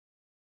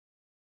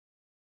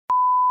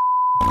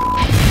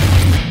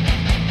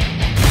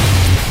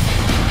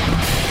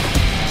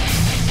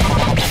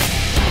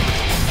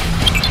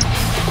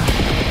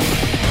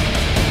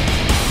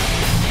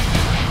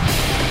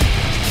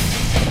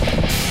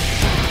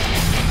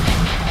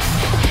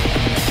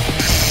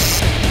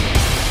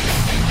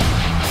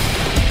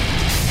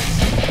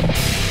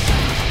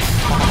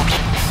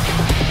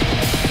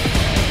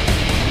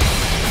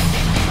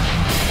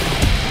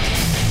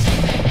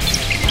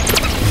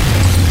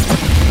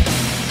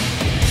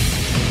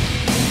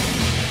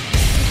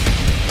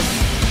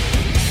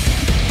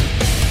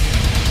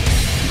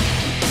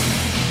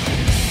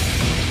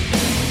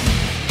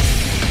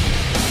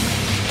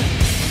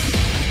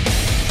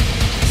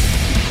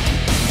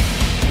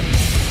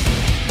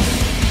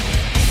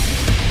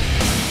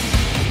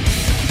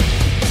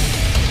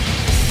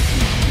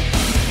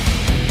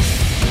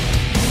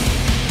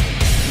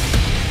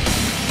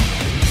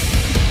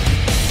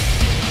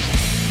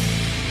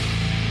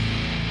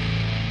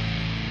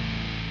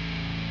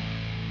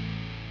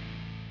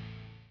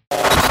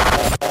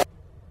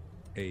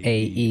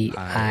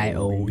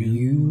A-E-I-O-U.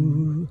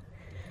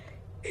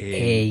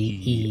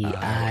 A-E-I-O-U.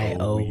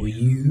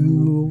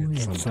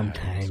 And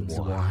sometimes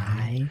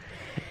Y.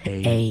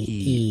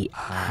 A-E-I-O-U.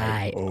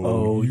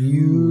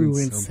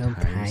 And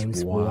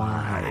sometimes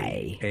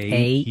Y.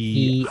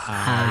 A-E-I-O-U.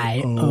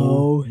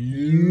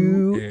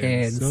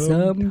 And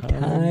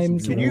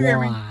sometimes Can you hear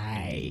me?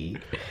 Y.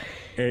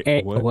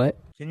 What?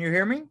 Can you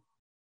hear me?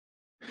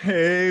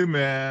 Hey,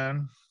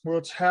 man.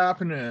 What's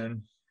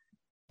happening?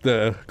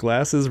 The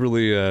glasses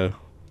really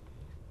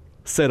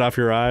set off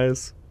your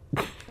eyes.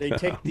 They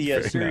take the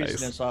Very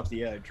seriousness nice. off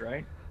the edge,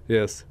 right?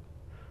 Yes.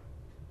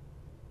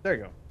 There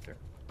you go. There.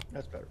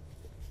 That's better.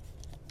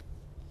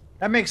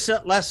 That makes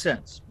less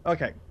sense.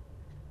 Okay.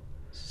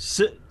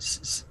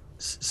 Sibylus.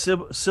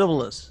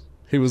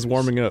 He was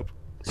warming up.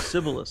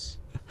 Sibylus.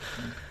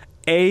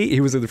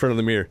 He was in the front of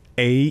the mirror.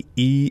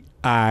 A-E-I-O-U.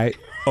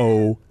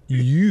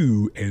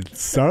 And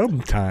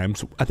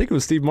sometimes, I think it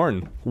was Steve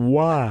Martin.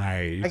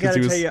 Why? I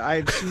gotta tell you,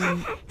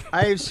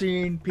 I've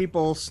seen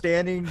people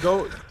standing,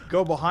 go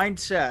behind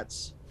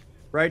sets,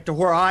 right, to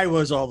where I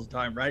was all the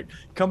time, right?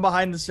 Come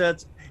behind the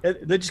sets, and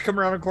they just come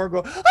around the corner,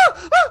 and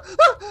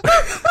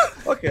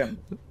go, okay,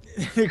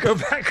 they go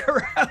back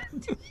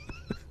around.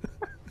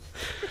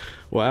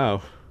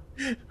 Wow.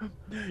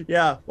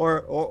 Yeah,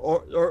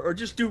 or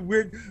just do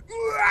weird.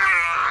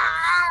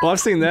 Well,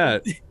 I've seen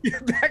that. You're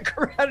back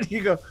around, and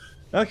you go,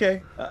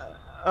 okay,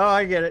 oh,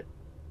 I get it.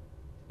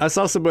 I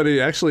saw somebody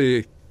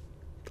actually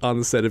on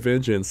the set of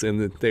Vengeance,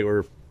 and they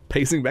were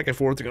pacing back and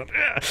forth to go,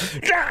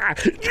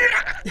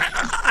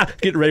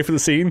 getting ready for the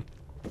scene.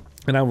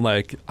 And I'm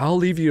like, I'll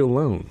leave you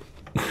alone.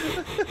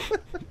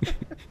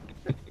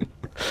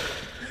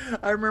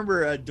 I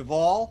remember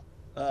Duvall.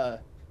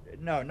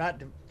 No,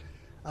 not.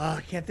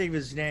 I can't think of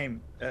his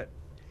name.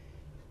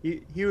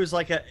 He was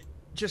like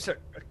just a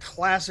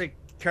classic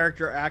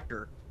character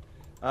actor,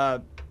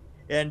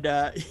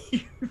 and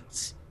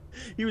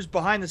he was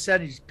behind the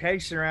set. And he's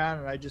pacing around,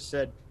 and I just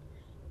said,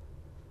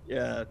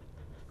 "Yeah."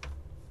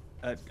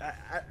 I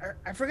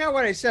forgot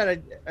what I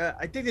said.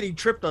 I think that he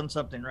tripped on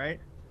something, right?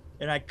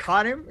 And I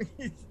caught him,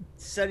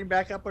 set him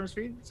back up on his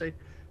feet, and say,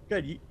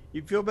 "Good,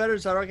 you feel better?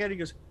 Is that okay?" And he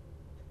goes,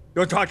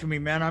 "Don't talk to me,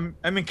 man.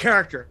 I'm in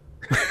character."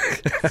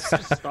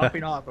 Just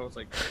stopping off. I was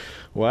like,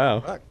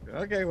 Wow. "Fuck,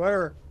 okay,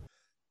 whatever."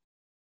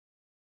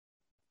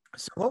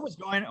 So what's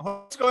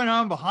going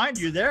on behind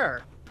you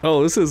there?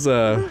 Oh, this is,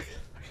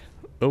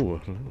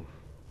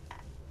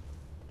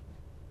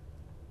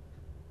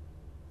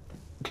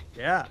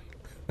 Yeah,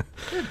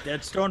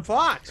 Dead Stone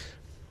Fox.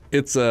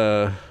 It's,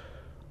 I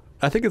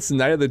think it's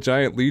Night of the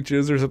Giant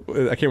Leeches or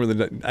something. I can't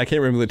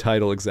remember the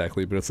title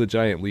exactly, but it's the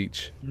Giant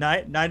Leech.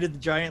 Night of the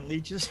Giant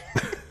Leeches.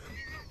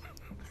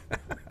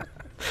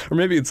 Or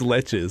maybe it's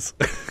Leches.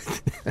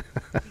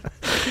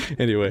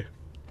 Anyway.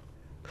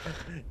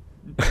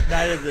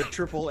 Night of the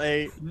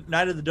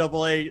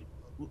double A,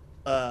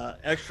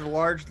 extra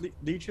large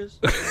leeches.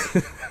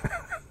 I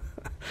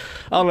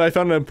don't know. I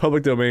found it in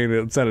public domain.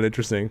 It sounded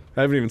interesting.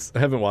 I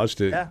haven't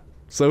watched it. Yeah.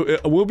 So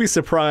we'll be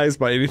surprised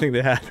by anything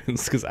that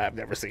happens because I've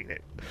never seen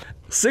it.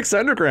 Six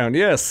Underground,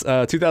 yes,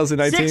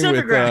 2019 Six with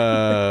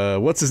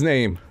Underground. What's his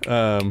name?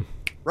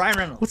 Ryan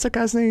Reynolds. What's that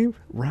guy's name?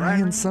 Ryan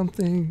Reynolds?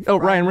 something. Oh,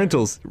 Ryan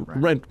Reynolds.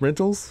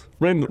 Reynolds.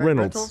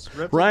 Reynolds?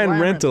 Ryan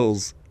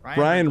Reynolds. Ryan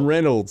Ryan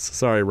Reynolds.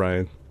 Sorry,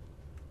 Ryan.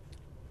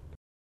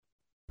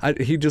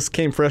 He just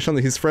came fresh on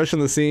he's fresh on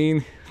the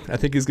scene. I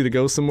think he's gonna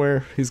go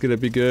somewhere. He's gonna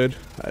be good.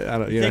 I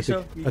don't. Yeah, Think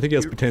so? I think he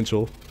has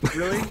potential.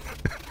 Really?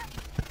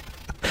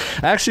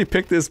 I actually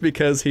picked this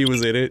because he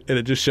was in it, and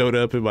it just showed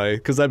up in my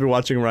because I've been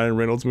watching Ryan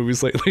Reynolds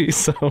movies lately.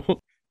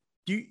 So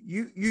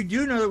You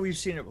do know that we've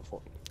seen it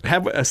before.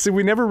 see,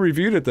 we never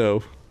reviewed it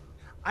though.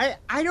 I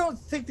don't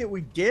think that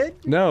we did.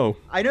 No,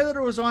 I know that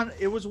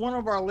it was one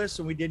of our lists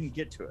and we didn't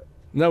get to it.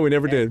 no, we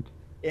never did.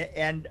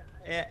 And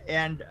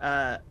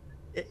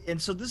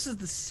so this is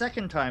the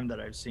second time that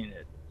I've seen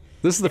it.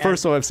 This is the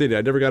first time I've seen it.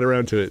 I never got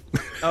around to it.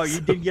 Oh, you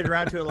didn't get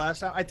around to it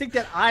last time? I think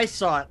that I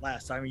saw it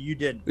last time and you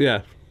didn't.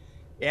 Yeah.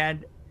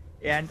 And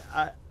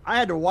I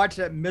had to watch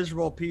that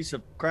miserable piece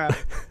of crap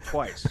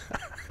twice.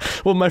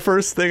 Well, my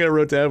first thing I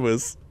wrote down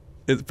was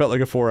it felt like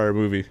a 4-hour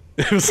movie.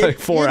 It was like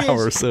 4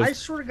 hours of I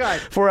swear to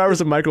God. 4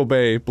 hours of Michael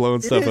Bay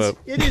blowing stuff up.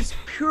 It is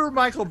pure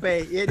Michael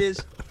Bay. It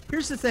is.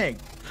 Here's the thing.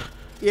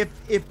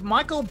 If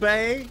Michael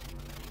Bay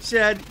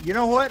said, you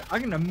know what,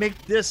 I'm gonna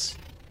make this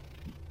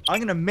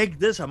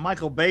a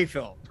Michael Bay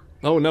film.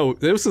 Oh no,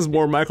 this is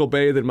more Michael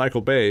Bay than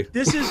Michael Bay.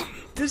 This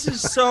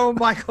is so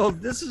Michael.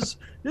 This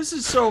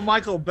is so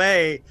Michael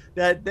Bay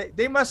that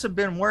they must have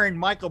been wearing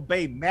Michael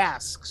Bay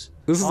masks.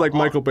 This is like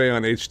Michael Bay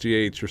on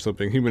HGH or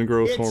something, human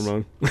growth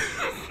hormone.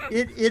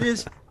 It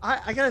is.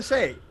 I gotta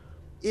say,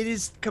 it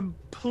is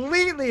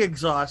completely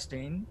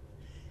exhausting.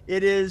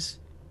 It is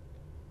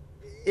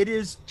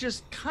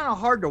just kind of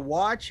hard to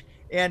watch,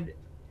 and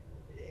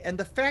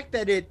the fact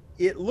that it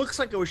looks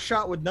like it was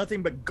shot with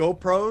nothing but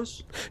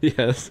GoPros.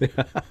 Yes.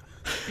 Yeah.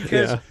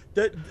 Because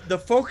the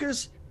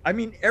focus, I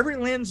mean, every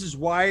lens is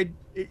wide.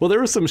 Well, there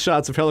were some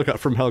shots of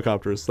from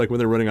helicopters, like when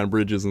they're running on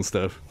bridges and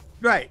stuff.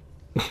 Right.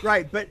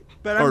 Right, but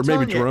I'm Or maybe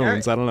telling you,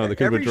 drones. I don't know. They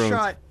could have been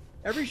drones.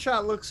 Every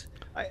shot looks.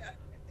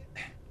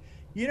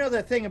 You know,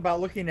 the thing about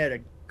looking at a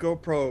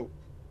GoPro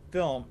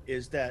film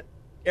is that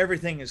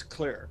everything is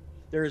clear.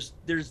 There's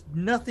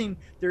nothing.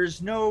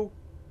 There's no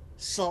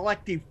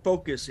selective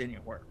focus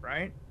anywhere,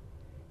 right?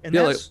 And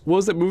Yeah, like, that's what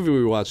was that movie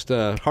we watched?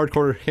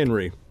 Hardcore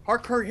Henry.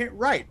 Hardcore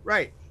Henry.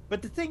 Right.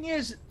 But the thing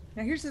is,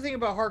 now here's the thing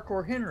about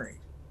Hardcore Henry,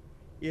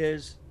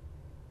 is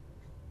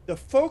the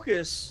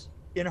focus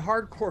in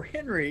Hardcore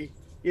Henry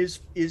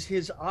is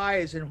his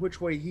eyes and which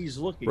way he's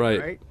looking,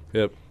 right?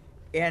 Yep.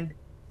 And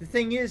the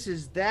thing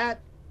is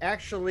that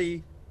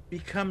actually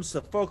becomes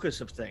the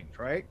focus of things,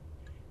 right?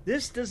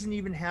 This doesn't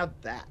even have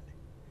that.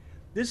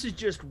 This is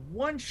just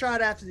one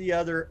shot after the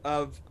other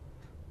of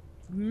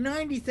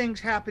 90 things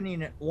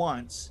happening at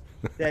once.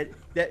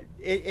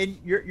 And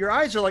your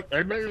eyes are like,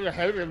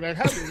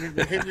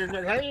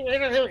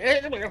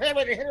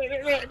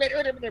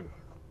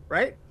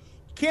 right?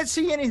 Can't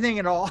see anything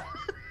at all.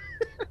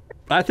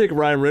 I think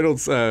Ryan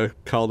Reynolds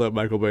called up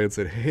Michael Bay and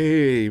said,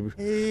 "Hey,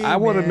 I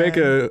want to man. make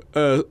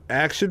a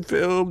action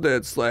film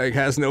that's like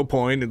has no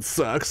point and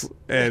sucks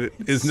and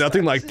is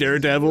nothing like Sucks, it's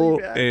Daredevil,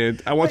 really bad.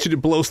 and I want you to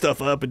blow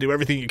stuff up and do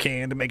everything you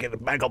can to make it a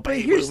Michael But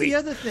Bay here's movie." the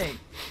other thing: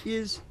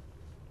 is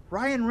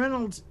Ryan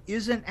Reynolds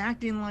isn't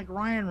acting like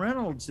Ryan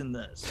Reynolds in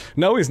this.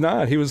 No, he's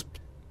not. He was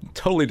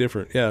totally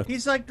different. Yeah,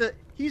 He's like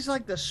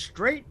the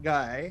straight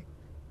guy.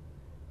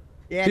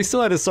 And he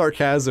still had his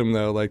sarcasm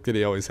though, like that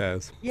he always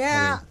has.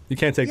 Yeah. I mean, you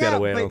can't take that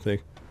away. I don't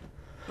think.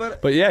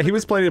 But yeah, he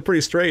was playing it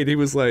pretty straight. He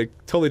was like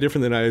totally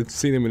different than I've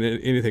seen him in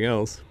anything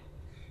else.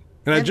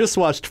 And I just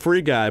watched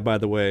Free Guy, by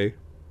the way,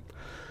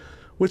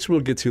 which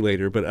we'll get to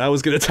later. But I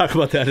was going to talk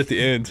about that at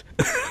the end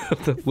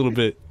a little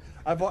bit.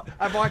 I've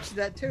watched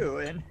that too,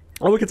 and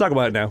Oh, we can talk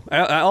about it now.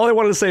 All I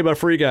wanted to say about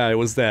Free Guy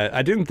was that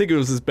I didn't think it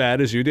was as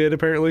bad as you did,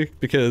 apparently,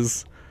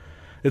 because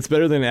it's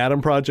better than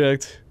Adam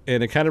Project,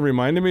 and it kind of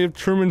reminded me of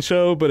Truman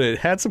Show, but it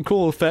had some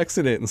cool effects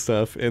in it and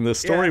stuff, and the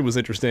story Yeah. was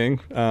interesting.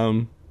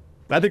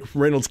 I think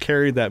Reynolds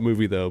carried that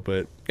movie, though.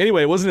 But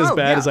anyway, it wasn't as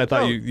bad as I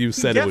thought you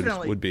said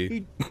it would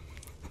be.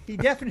 He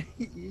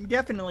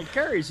definitely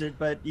carries it,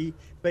 but he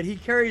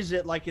carries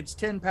it like it's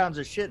 10 pounds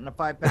of shit in a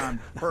 5-pound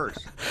purse.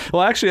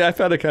 Well, actually, I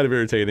found it kind of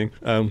irritating,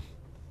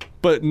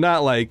 but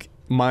not like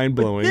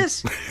mind-blowing.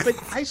 But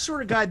I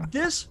sort of got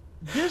this.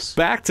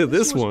 Back to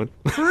this was one.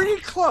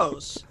 Pretty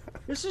close.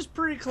 This is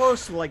pretty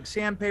close to like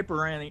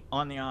sandpaper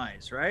on the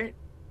eyes, right?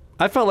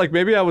 I felt like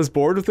maybe I was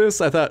bored with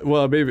this. I thought,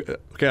 well, maybe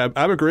okay.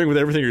 I'm agreeing with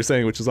everything you're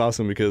saying, which is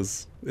awesome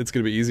because it's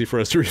going to be easy for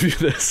us to review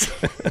this.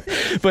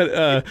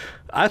 But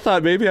I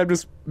thought maybe I'm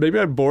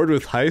bored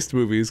with heist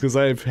movies because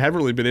I haven't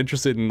really been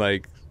interested in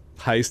like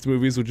heist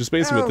movies, which is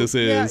basically what this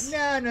is.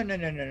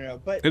 No.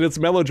 But And it's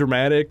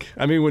melodramatic.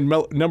 I mean, when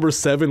number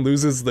 7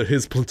 loses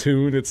his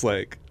platoon, it's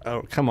like,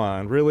 oh, come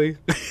on, really?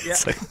 yeah,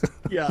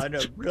 yeah, I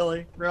know,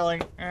 really.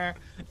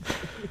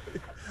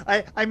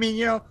 I mean,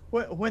 you know,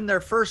 when they're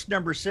first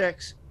number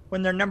 6,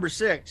 when they're number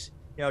 6,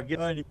 you know,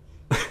 get on, you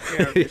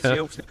know,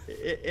 Yeah.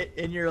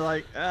 and you're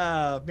like,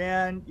 oh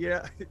man,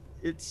 yeah,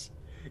 it's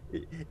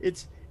the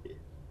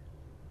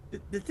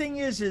thing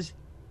is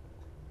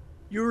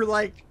you were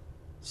like,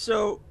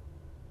 so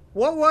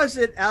what was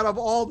it out of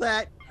all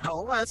that?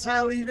 Oh, that's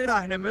highly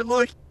dynamite.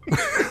 Look,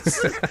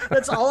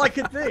 that's all I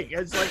could think.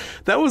 It's like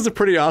That was a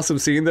pretty awesome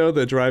scene, though,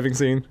 the driving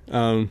scene.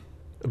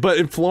 But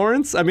in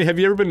Florence, I mean, have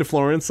you ever been to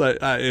Florence?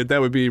 That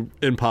would be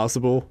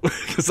impossible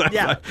because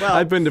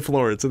I've been to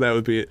Florence, and that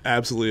would be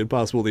absolutely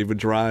impossible to even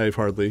drive,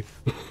 hardly.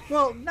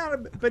 well,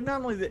 but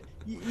not only that,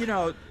 you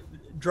know,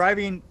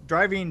 driving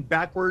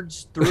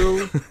backwards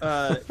through,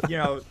 you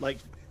know, like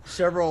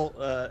several,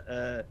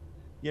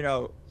 you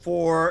know,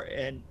 4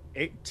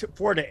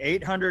 to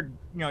 800,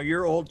 you know,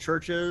 year old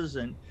churches,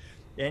 and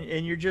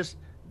you're just,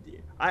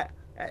 I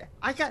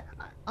got.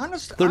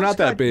 Honestly, They're not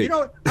that big. You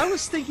know, I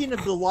was thinking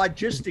of the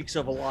logistics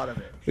of a lot of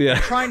it. Yeah.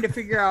 Trying to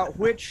figure out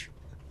which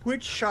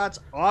shots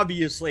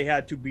obviously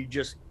had to be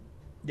just,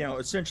 you know,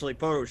 essentially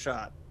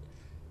Photoshop.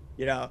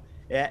 You know,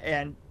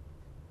 and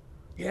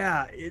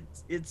yeah, it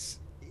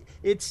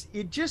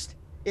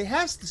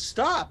has to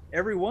stop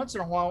every once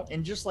in a while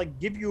and just like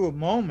give you a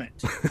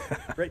moment,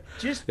 right?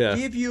 Just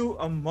give you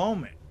a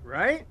moment,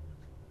 right?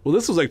 Well,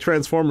 this was like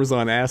Transformers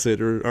on acid,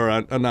 or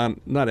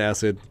on not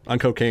acid, on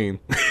cocaine.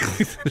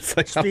 It's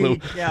like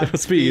Speed,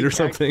 speed or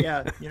something.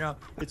 Yeah, you know,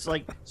 it's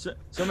like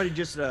somebody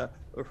just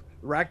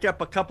racked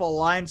up a couple of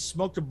lines,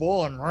 smoked a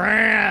bowl, and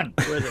ran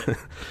with it.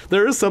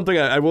 There is something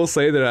I will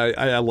say that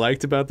I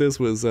liked about this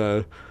was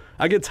I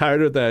get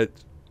tired of that.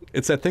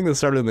 It's that thing that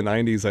started in the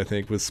 90s, I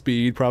think, with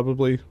Speed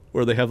probably,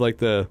 where they have like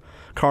the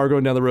car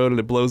going down the road and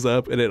it blows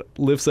up and it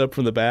lifts up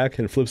from the back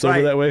and flips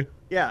over that way.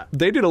 Yeah.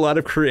 They did a lot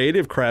of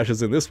creative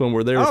crashes in this one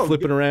where they were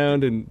flipping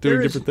around and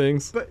doing different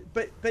things.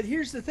 But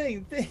here's the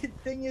thing. The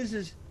thing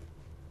is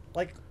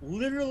like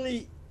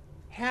literally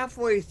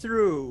halfway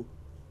through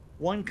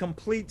one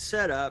complete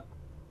setup,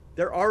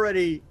 they're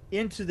already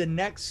into the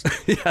next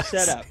Yes,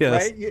 setup, yes.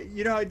 right?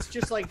 You know, it's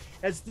just like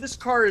as this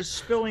car is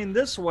spilling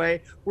this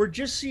way, we're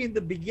just seeing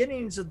the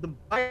beginnings of the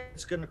bike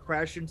that's going to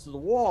crash into the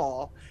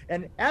wall,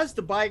 and as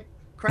the bike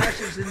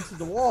crashes into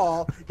the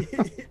wall,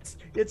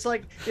 it's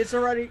like it's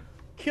already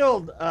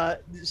killed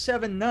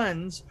 7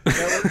 nuns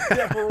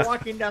that were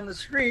walking down the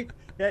street.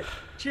 That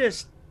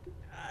just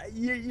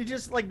you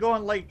just like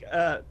going like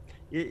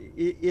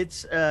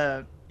it's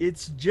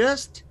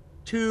just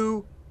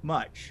too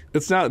much.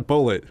 It's not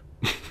Bullet,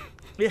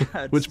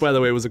 Yeah, which by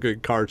the way was a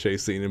good car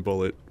chase scene in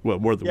Bullet. Well,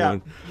 more than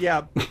one.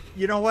 Yeah.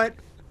 You know what?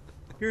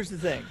 Here's the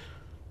thing.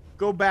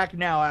 Go back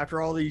now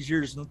after all these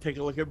years and take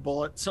a look at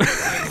Bullet.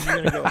 Sometimes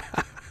you're gonna go,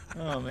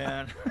 oh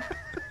man.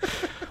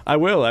 I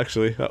will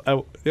actually.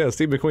 Yeah,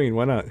 Steve McQueen.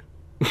 Why not?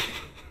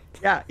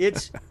 Yeah,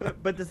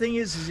 but the thing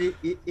is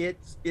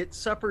it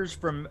suffers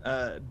from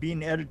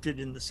being edited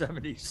in the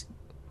 70s.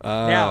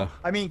 Now,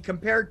 I mean,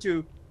 compared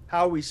to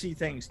how we see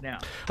things now.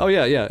 Oh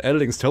yeah.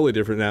 Editing's totally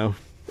different now.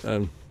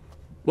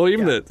 Well,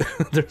 even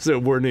there's no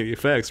weren't any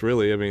effects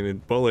really. I mean, in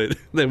Bullet,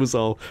 that was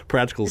all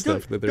practical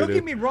stuff that they were doing. Don't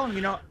doing. get me wrong.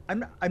 You know,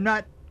 I'm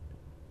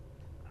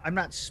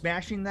not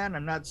smashing that.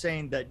 I'm not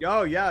saying that.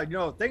 Oh yeah, you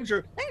know, things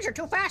are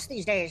too fast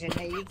these days, and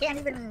you can't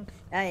even.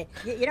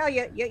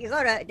 You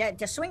go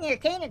to swing your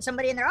cane at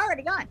somebody, and they're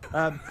already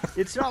gone.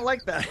 It's not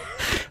like that.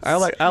 I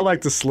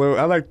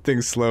like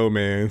things slow,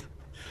 man.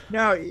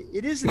 No,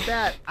 it isn't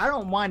that. I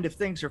don't mind if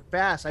things are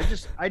fast.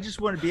 I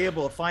just want to be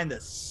able to find the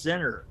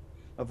center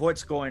of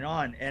what's going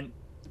on, and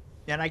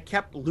I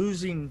kept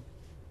losing.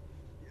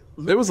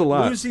 It was a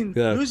lot. Losing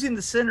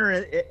the center,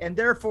 and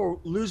therefore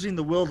losing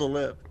the will to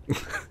live.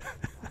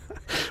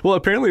 Well,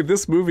 apparently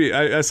this movie,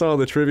 I saw in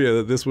the trivia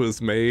that this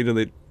was made,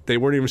 and they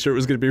weren't even sure it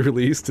was going to be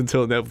released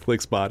until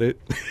Netflix bought it.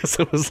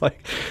 So it was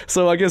like,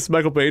 so I guess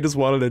Michael Bay just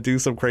wanted to do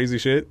some crazy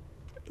shit.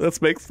 Let's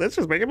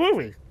just make a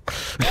movie.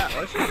 Yeah,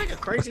 let's just make a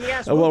crazy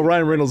ass movie. Well,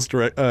 Ryan Reynolds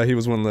he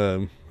was one of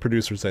the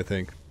producers, I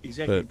think.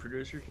 Executive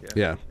producer.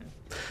 Yeah.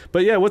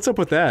 But yeah, what's up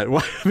with that?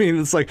 Well, I mean,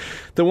 it's like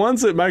the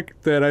ones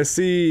that I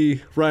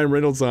see Ryan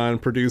Reynolds on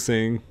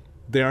producing,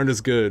 they aren't as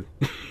good,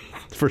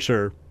 for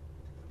sure.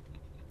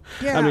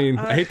 Yeah, I mean,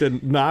 I hate to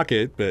knock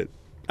it, but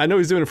I know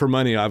he's doing it for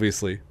money.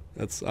 Obviously,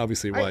 that's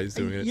obviously why he's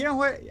doing it. You know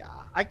what?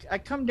 I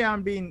come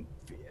down being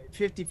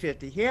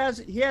 50-50.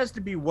 He has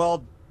to be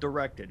well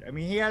directed. I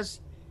mean, he has.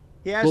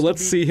 Well,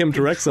 let's see him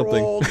direct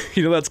something.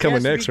 You know, that's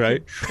coming next,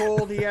 right?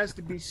 Controlled. He has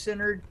to be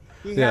centered.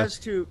 He has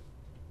to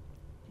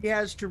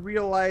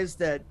realize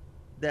that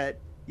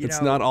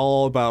it's not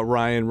all about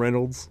Ryan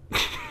Reynolds.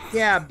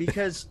 Yeah,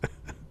 because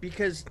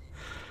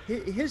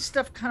his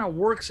stuff kind of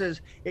works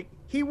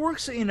he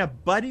works in a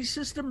buddy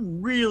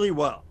system really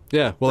well.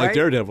 Yeah, well, right? Like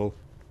Daredevil.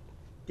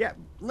 Yeah,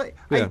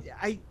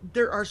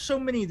 there are so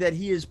many that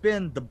he has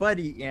been the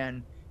buddy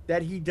in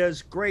that he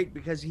does great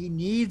because he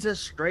needs a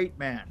straight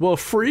man. Well,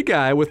 Free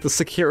Guy with the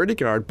security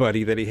guard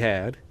buddy that he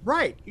had.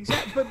 Right,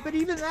 exactly. But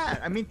even that,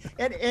 I mean,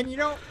 and you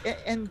know,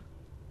 and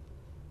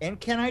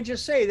can I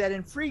just say that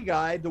in Free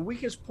Guy, the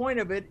weakest point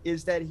of it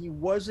is that he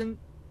wasn't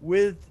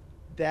with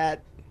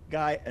that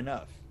guy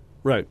enough.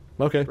 Right.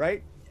 Okay.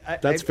 Right.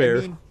 That's fair.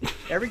 I mean,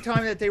 every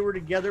time that they were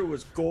together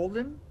was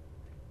golden,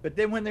 but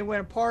then when they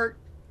went apart,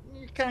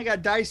 it kind of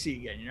got dicey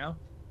again, you know?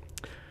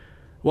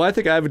 Well, I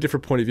think I have a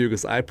different point of view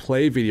because I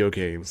play video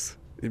games.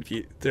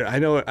 I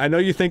know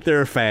you think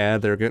they're a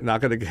fad. They're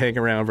not going to hang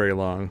around very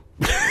long.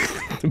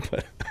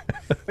 But...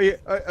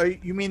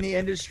 you mean the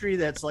industry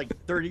that's like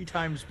 30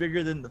 times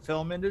bigger than the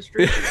film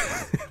industry?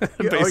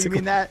 You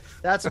mean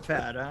that's a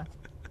fad, huh?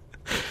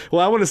 Well,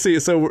 I want to see.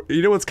 So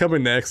you know what's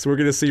coming next? We're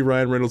going to see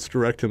Ryan Reynolds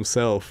direct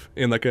himself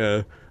in like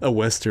a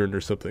Western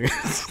or something.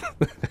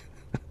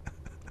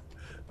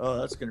 Oh,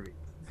 that's going to be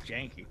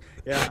janky.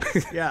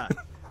 Yeah.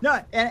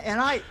 No,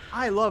 and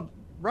I love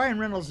Ryan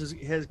Reynolds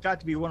has got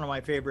to be one of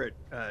my favorite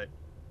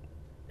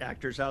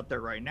actors out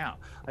there right now.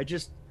 I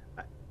just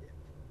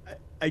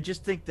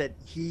think that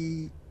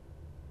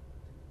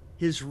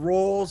his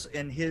roles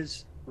and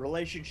his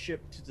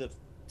relationship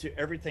to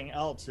everything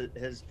else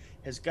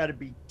has got to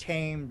be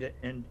tamed,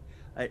 and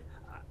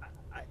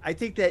I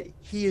think that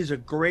he is a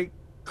great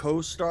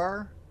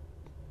co-star.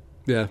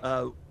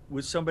 Yeah.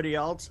 With somebody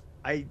else.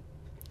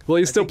 Well,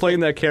 he's still playing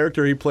that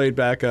character he played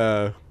back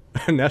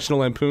National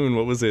Lampoon.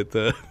 What was it?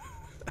 I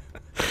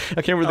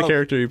can't remember the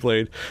character he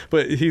played,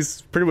 but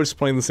he's pretty much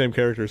playing the same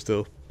character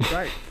still.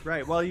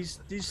 Right. Well, he's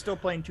still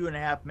playing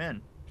 2.5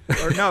 Men.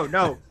 Or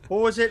no.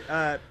 What was it?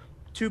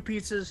 2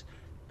 pizzas,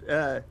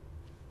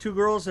 2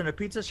 girls in a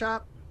pizza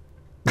shop.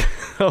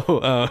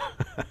 One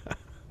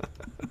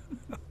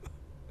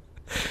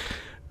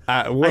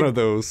of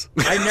those.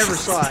 I never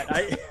saw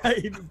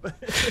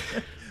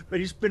it. But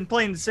he's been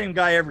playing the same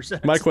guy ever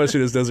since. My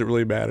question is, does it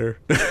really matter?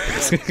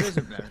 It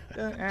doesn't matter.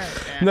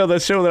 No,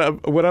 that show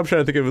what I'm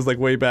trying to think of is like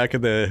way back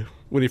in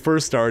when he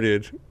first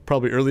started,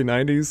 probably early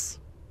 90s,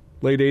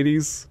 late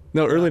 80s.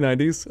 No, early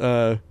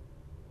 90s.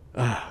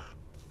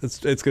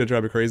 It's going to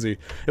drive me crazy.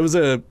 It was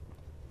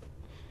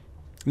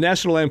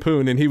National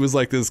Lampoon, and he was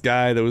like this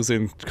guy that was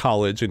in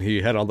college, and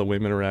he had all the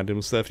women around him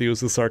and stuff. He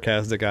was a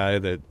sarcastic guy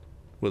that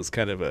was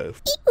kind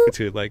of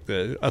to like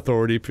the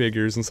authority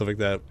figures and stuff like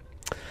that.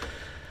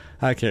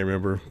 I can't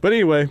remember, but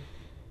anyway,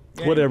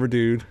 whatever,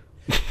 dude.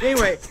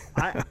 Anyway,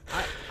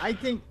 I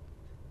think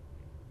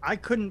I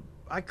couldn't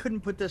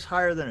put this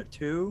higher than a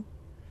 2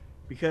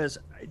 because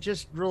I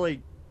just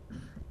really,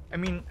 I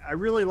mean, I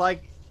really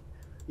like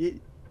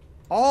it.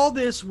 All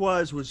this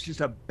was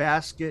just a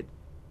basket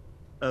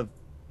of,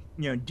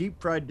 deep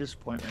fried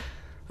disappointment.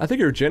 I think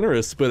you're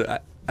generous,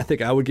 but I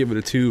think I would give it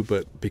a 2,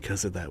 but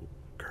because of that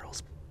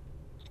girl's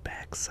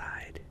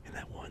backside in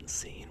that one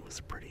scene was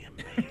pretty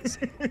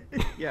amazing.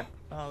 Yeah.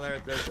 Oh,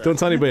 there's that. Don't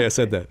tell anybody I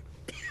said that.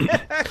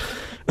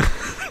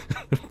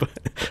 But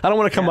I don't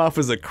want to come off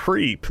as a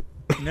creep.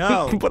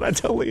 No. But I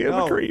totally am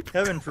a creep.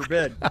 Heaven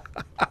forbid.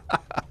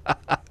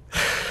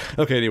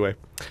 Okay, anyway.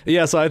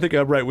 Yeah, so I think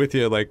I'm right with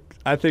you. Like,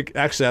 I think,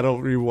 actually, I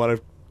don't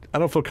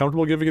feel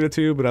comfortable giving it a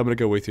 2, but I'm going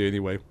to go with you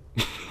anyway.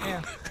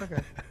 Yeah,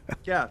 okay.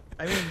 Yeah,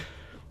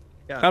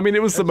 I mean,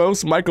 it was the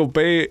most Michael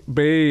Bay.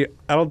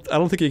 I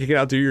don't think you can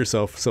outdo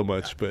yourself so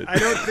much, but I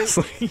don't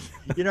think.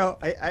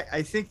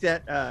 I think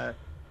that.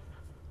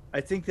 I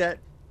think that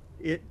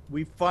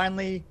we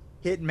finally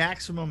hit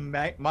maximum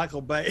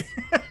Michael Bay.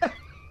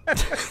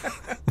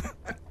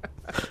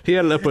 He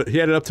had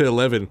it up to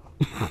 11.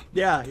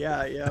 Yeah.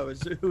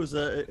 It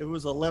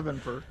was 11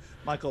 for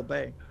Michael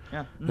Bay.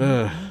 Yeah.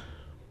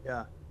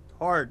 Yeah.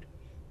 Hard.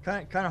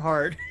 Kind of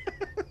hard.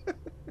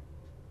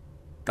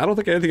 I don't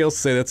think anything else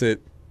to say. That's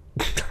it.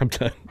 I'm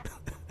done.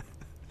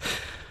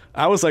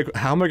 I was like,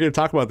 how am I going to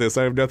talk about this?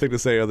 I have nothing to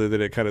say other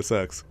than it kind of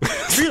sucks.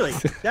 Really,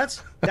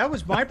 that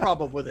was my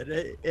problem with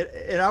it.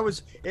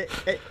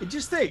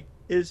 Just think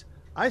is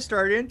I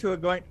started into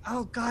it going,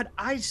 oh God,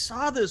 I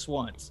saw this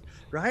once,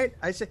 right?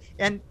 I said,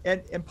 and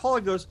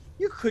Paula goes,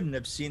 you couldn't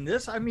have seen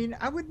this. I mean,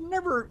 I would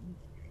never.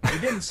 You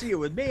didn't see it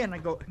with me, and I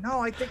go,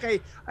 no, I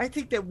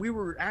think that we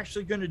were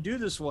actually going to do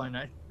this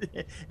one,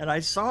 and I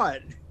saw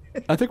it.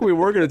 I think we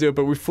were going to do it,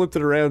 but we flipped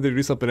it around to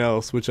do something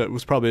else, which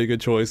was probably a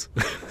good choice.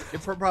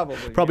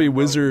 Probably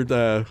Wizard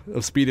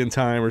of Speed and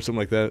Time or something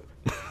like that.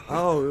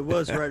 Oh, it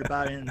was right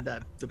about in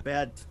the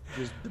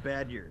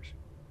bad years.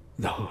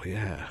 Oh,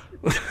 yeah.